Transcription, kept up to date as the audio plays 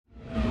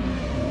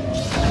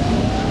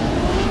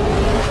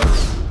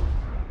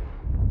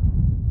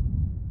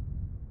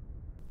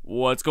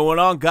What's going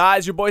on,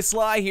 guys? Your boy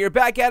Sly here,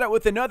 back at it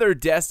with another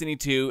Destiny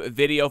 2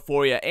 video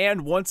for you.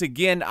 And once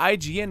again,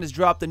 IGN has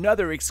dropped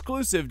another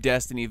exclusive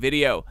Destiny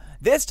video.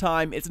 This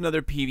time, it's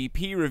another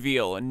PvP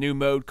reveal, a new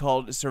mode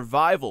called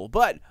Survival.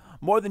 But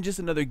more than just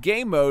another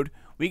game mode,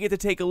 we get to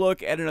take a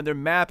look at another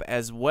map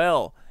as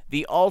well.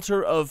 The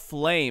Altar of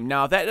Flame.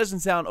 Now, if that doesn't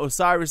sound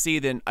Osiris-y,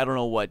 then I don't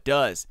know what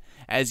does.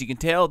 As you can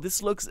tell,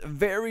 this looks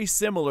very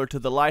similar to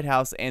the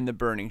Lighthouse and the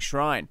Burning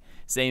Shrine.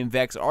 Same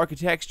Vex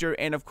architecture,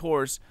 and of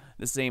course,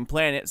 the same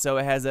planet, so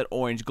it has that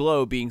orange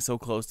glow being so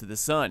close to the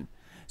sun.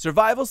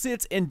 Survival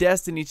sits in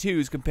Destiny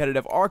 2's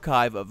competitive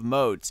archive of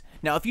modes.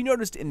 Now, if you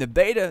noticed in the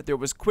beta, there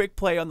was quick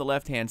play on the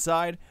left-hand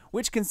side,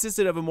 which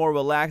consisted of a more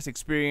relaxed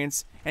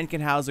experience and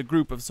can house a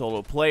group of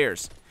solo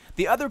players.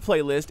 The other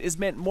playlist is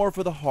meant more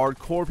for the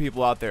hardcore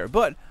people out there,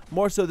 but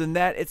more so than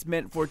that, it's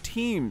meant for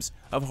teams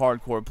of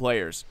hardcore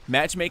players.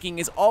 Matchmaking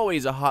is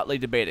always a hotly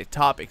debated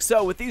topic,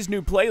 so with these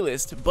new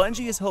playlists,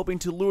 Bungie is hoping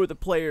to lure the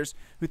players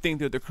who think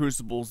they're the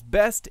Crucible's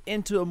best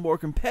into a more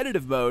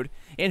competitive mode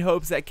in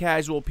hopes that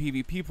casual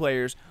PvP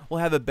players will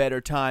have a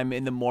better time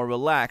in the more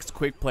relaxed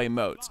quick play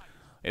modes.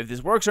 If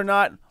this works or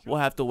not, we'll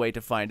have to wait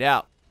to find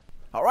out.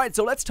 Alright,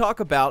 so let's talk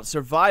about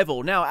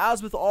Survival. Now,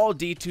 as with all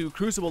D2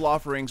 Crucible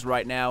offerings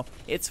right now,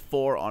 it's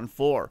 4 on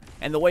 4.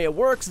 And the way it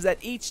works is that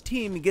each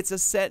team gets a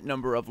set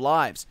number of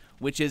lives,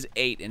 which is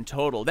 8 in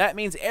total. That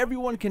means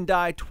everyone can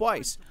die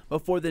twice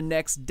before the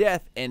next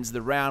death ends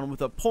the round with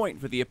a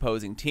point for the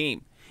opposing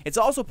team. It's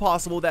also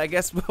possible that, I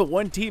guess,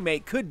 one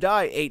teammate could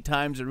die 8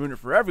 times and ruin it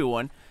for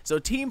everyone, so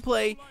team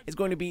play is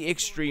going to be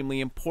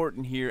extremely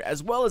important here,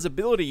 as well as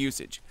ability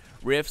usage,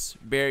 rifts,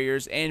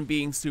 barriers, and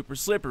being super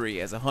slippery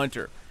as a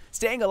hunter.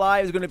 Staying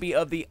alive is going to be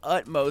of the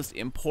utmost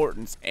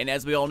importance, and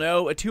as we all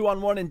know, a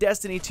 2-on-1 in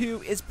Destiny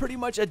 2 is pretty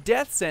much a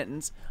death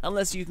sentence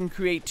unless you can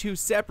create 2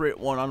 separate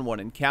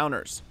 1-on-1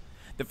 encounters.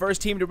 The first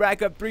team to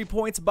rack up 3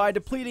 points by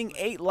depleting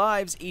 8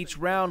 lives each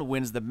round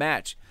wins the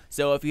match.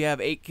 So if you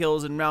have 8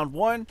 kills in round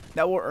 1,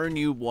 that will earn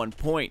you 1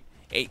 point.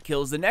 8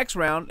 kills the next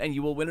round, and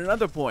you will win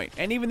another point.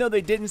 And even though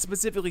they didn't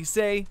specifically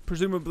say,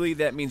 presumably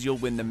that means you'll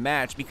win the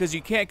match, because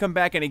you can't come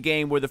back in a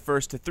game where the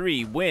first to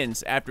 3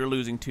 wins after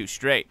losing 2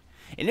 straight.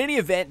 In any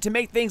event, to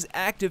make things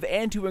active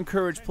and to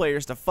encourage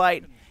players to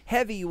fight,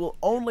 Heavy will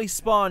only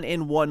spawn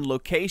in one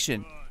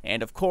location,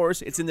 and of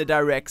course, it's in the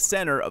direct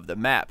center of the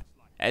map.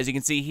 As you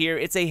can see here,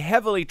 it's a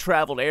heavily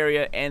traveled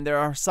area and there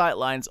are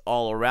sightlines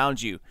all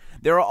around you.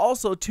 There are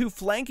also 2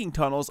 flanking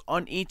tunnels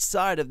on each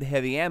side of the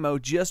heavy ammo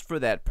just for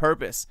that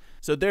purpose,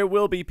 so there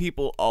will be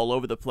people all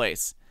over the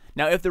place.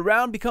 Now, if the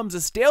round becomes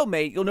a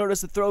stalemate, you'll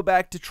notice a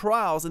throwback to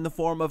Trials in the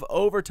form of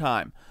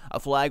overtime.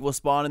 A flag will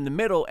spawn in the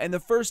middle, and the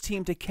first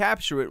team to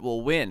capture it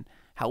will win.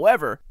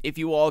 However, if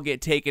you all get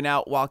taken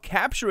out while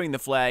capturing the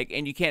flag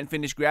and you can't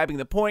finish grabbing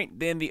the point,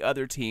 then the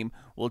other team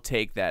will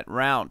take that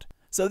round.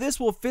 So this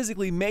will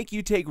physically make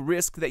you take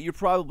risks that you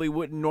probably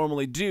wouldn't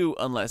normally do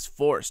unless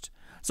forced.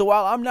 So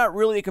while I'm not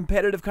really a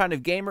competitive kind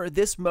of gamer,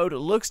 this mode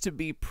looks to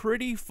be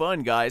pretty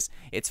fun, guys.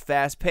 It's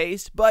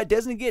fast-paced, but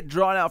doesn't get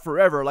drawn out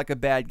forever like a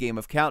bad game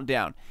of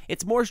Countdown.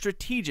 It's more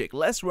strategic,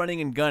 less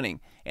running and gunning,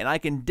 and I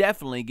can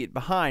definitely get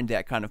behind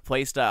that kind of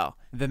playstyle.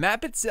 The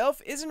map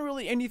itself isn't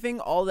really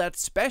anything all that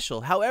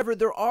special. However,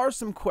 there are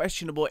some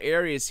questionable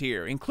areas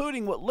here,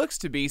 including what looks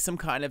to be some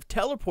kind of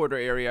teleporter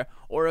area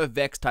or a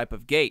Vex type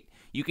of gate.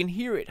 You can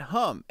hear it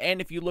hum, and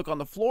if you look on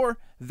the floor,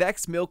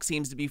 Vex milk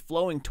seems to be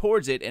flowing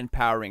towards it and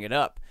powering it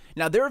up.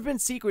 Now, there have been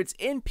secrets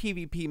in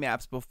PvP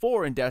maps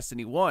before in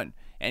Destiny 1,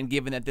 and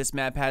given that this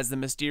map has the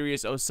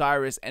mysterious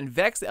Osiris and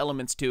Vex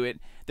elements to it,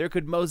 there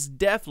could most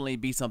definitely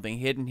be something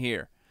hidden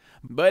here.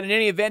 But in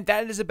any event,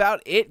 that is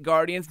about it,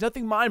 Guardians.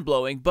 Nothing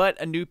mind-blowing,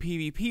 but a new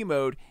PvP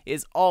mode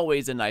is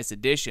always a nice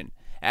addition.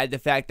 Add the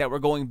fact that we're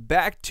going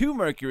back to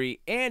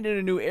Mercury and in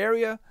a new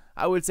area,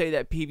 I would say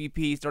that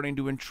PvP is starting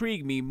to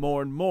intrigue me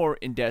more and more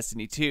in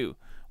Destiny 2,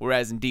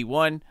 whereas in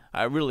D1,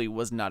 I really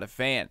was not a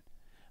fan.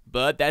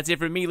 But that's it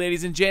for me,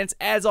 ladies and gents.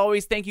 As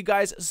always, thank you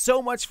guys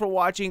so much for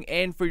watching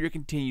and for your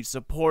continued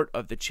support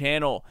of the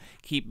channel.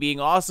 Keep being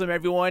awesome,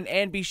 everyone,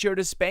 and be sure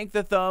to spank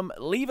the thumb,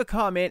 leave a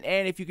comment,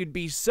 and if you could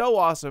be so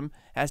awesome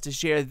as to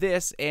share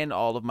this and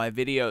all of my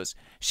videos.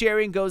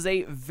 Sharing goes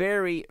a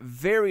very,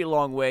 very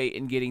long way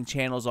in getting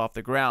channels off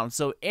the ground,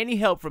 so any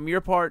help from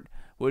your part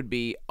would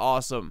be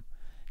awesome.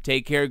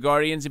 Take care,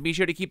 Guardians, and be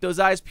sure to keep those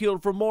eyes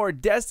peeled for more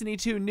Destiny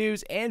 2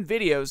 news and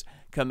videos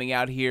coming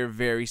out here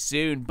very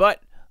soon.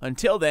 But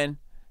until then,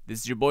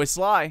 this is your boy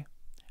Sly.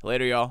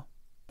 Later, y'all.